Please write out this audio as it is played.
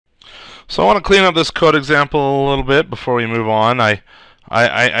So I want to clean up this code example a little bit before we move on.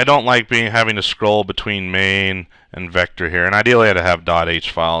 I don't like having to scroll between main and vector here, and ideally I'd have .h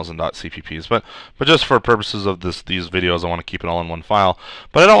files and .cpps, but just for purposes of these videos I want to keep it all in one file.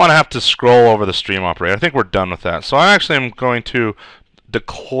 But I don't want to have to scroll over the stream operator. I think we're done with that. So I actually am going to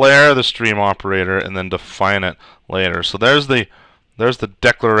declare the stream operator and then define it later. So there's the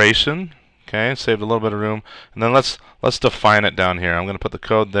declaration. Okay, saved a little bit of room, and then let's define it down here. I'm going to put the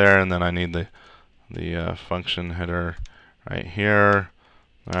code there, and then I need the function header right here.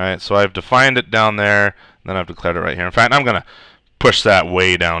 All right, so I've defined it down there, and then I've declared it right here. In fact, I'm going to push that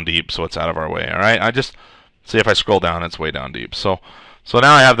way down deep so it's out of our way. All right, I just see if I scroll down, it's way down deep. So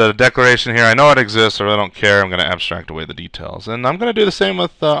now I have the declaration here. I know it exists, or I don't care. I'm going to abstract away the details, and I'm going to do the same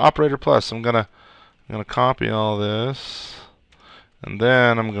with operator plus. I'm going to copy all this. And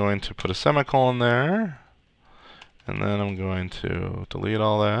then I'm going to put a semicolon there. And then I'm going to delete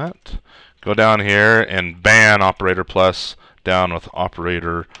all that. Go down here and ban operator plus down with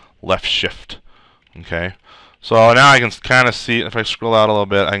operator left shift. Okay. So now I can kind of see, if I scroll out a little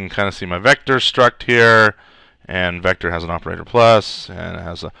bit, I can kind of see my vector struct here. And vector has an operator plus, and it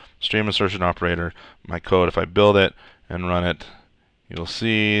has a stream insertion operator. My code, if I build it and run it, you'll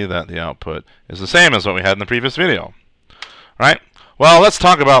see that the output is the same as what we had in the previous video. All right. Well, let's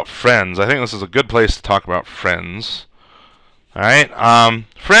talk about friends. I think this is a good place to talk about friends. All right,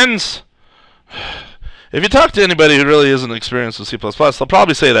 friends. If you talk to anybody who really isn't experienced with C++, they'll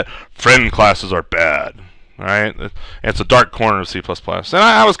probably say that friend classes are bad. All right, it's a dark corner of C++, and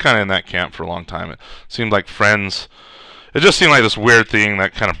I was kind of in that camp for a long time. It seemed like friends. It just seemed like this weird thing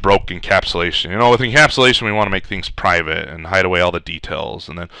that kind of broke encapsulation. You know, with encapsulation, we want to make things private and hide away all the details,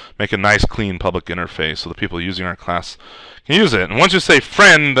 and then make a nice, clean public interface so the people using our class can use it. And once you say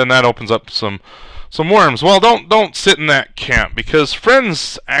friend, then that opens up some worms. Well, don't sit in that camp, because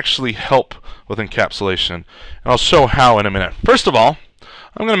friends actually help with encapsulation, and I'll show how in a minute. First of all,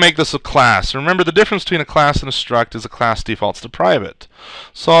 I'm going to make this a class. Remember, the difference between a class and a struct is a class defaults to private.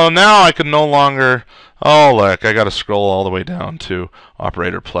 So now I can no longer, oh look, I got to scroll all the way down to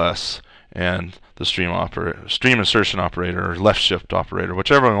operator plus and the stream insertion operator, or left shift operator,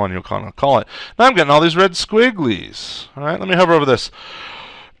 whichever one you want to call it. Now I'm getting all these red squigglies. All right, let me hover over this.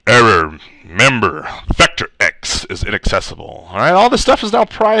 Error, member, vector x is inaccessible. All right, all this stuff is now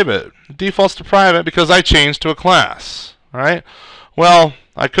private. It defaults to private because I changed to a class. All right. Well,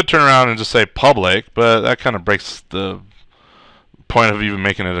 I could turn around and just say public, but that kind of breaks the point of even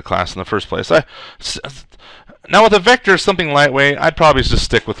making it a class in the first place. Now with a vector, something lightweight, I'd probably just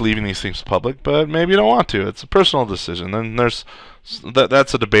stick with leaving these things public, but maybe you don't want to. It's a personal decision, and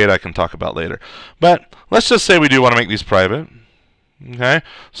that's a debate I can talk about later. But let's just say we do want to make these private. Okay,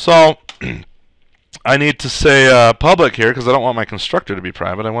 so I need to say public here because I don't want my constructor to be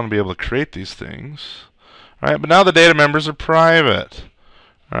private. I want to be able to create these things. All right, but now the data members are private.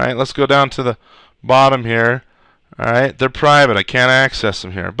 All right, let's go down to the bottom here. All right, they're private. I can't access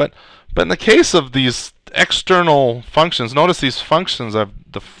them here. But in the case of these external functions, notice these functions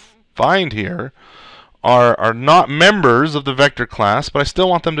I've defined here are not members of the vector class, but I still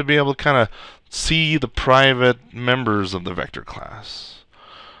want them to be able to kind of see the private members of the vector class.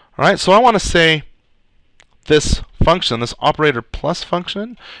 All right, so I want to say this function, this operator plus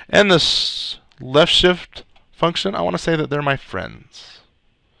function, and this left shift function, I want to say that they're my friends.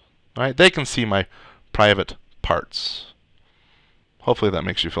 All right, they can see my private parts. Hopefully that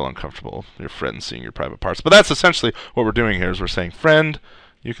makes you feel uncomfortable, your friends seeing your private parts. But that's essentially what we're doing here, is we're saying, friend,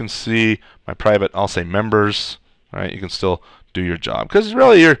 you can see my private, I'll say members. All right, you can still do your job. Because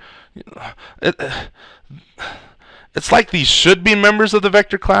really, it's like these should be members of the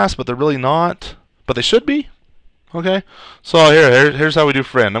vector class, but they're really not. But they should be. Okay, so here's how we do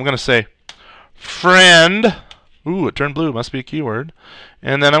friend. I'm going to say friend. Ooh, it turned blue. Must be a keyword.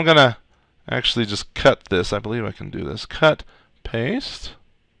 And then I'm going to actually just cut this. I believe I can do this. Cut, paste.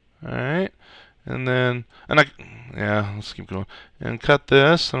 All right. And then, let's keep going. And cut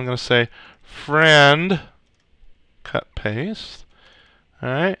this. I'm going to say friend, cut, paste. All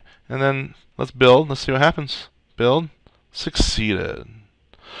right. And then let's build. Let's see what happens. Build. Succeeded.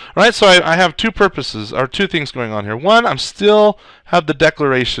 All right, so I have two purposes, or two things going on here. One, I'm still have the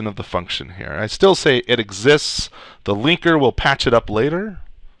declaration of the function here. I still say it exists. The linker will patch it up later.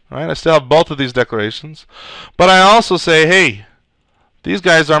 All right, I still have both of these declarations. But I also say, hey, these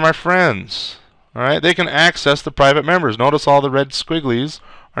guys are my friends. All right, they can access the private members. Notice all the red squigglies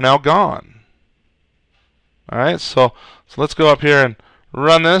are now gone. All right, so let's go up here and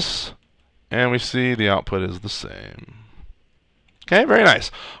run this, and we see the output is the same. Okay, very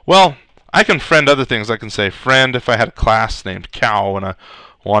nice. Well, I can friend other things. I can say friend if I had a class named cow and I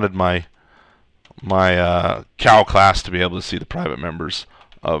wanted my cow class to be able to see the private members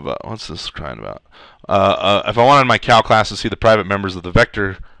of what's this crying about? If I wanted my cow class to see the private members of the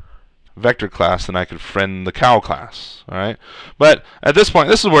vector class, then I could friend the cow class. All right, but at this point,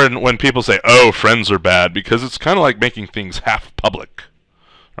 this is where when people say, "Oh, friends are bad," because it's kind of like making things half public.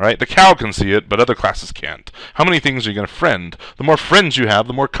 All right, the cow can see it, but other classes can't. How many things are you going to friend? The more friends you have,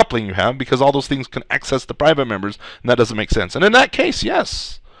 the more coupling you have, because all those things can access the private members, and that doesn't make sense. And in that case,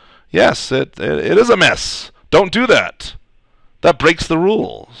 yes, it is a mess. Don't do that. That breaks the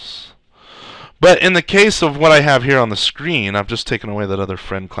rules. But in the case of what I have here on the screen, I've just taken away that other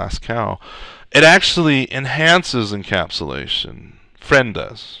friend class cow. It actually enhances encapsulation. Friend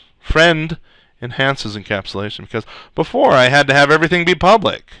does. Friend enhances encapsulation, because before I had to have everything be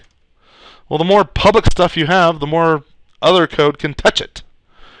public. Well, the more public stuff you have, the more other code can touch it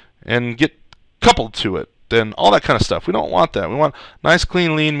and get coupled to it and all that kind of stuff. We don't want that. We want nice,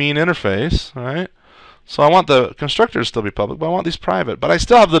 clean, lean, mean interface. All right. So I want the constructors to still be public, but I want these private. But I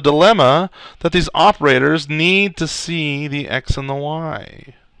still have the dilemma that these operators need to see the x and the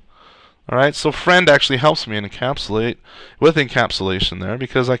y. All right, so friend actually helps me encapsulate with encapsulation there,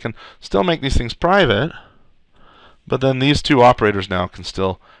 because I can still make these things private, but then these two operators now can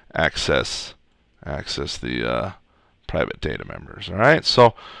still access the private data members. All right,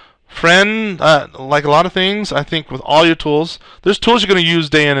 so friend, like a lot of things, I think with all your tools, there's tools you're going to use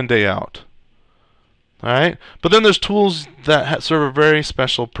day in and day out. All right, but then there's tools that serve a very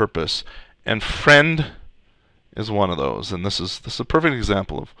special purpose, and friend is one of those. And this is a perfect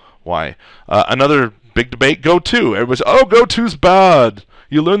example of why. Another big debate: GoTo. Everybody's, oh, GoTo's bad.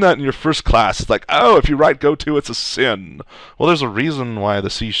 You learn that in your first class. It's like, oh, if you write GoTo, it's a sin. Well, there's a reason why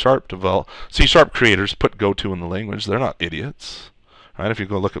the C# creators put GoTo in the language. They're not idiots. Right? If you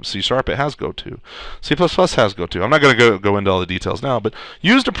go look up C#, it has GoTo. C++ has GoTo. I'm not going to go into all the details now, but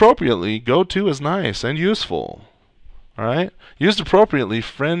used appropriately, GoTo is nice and useful. All right? Used appropriately,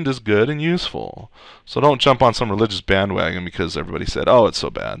 friend is good and useful. So don't jump on some religious bandwagon because everybody said, oh, it's so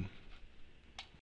bad.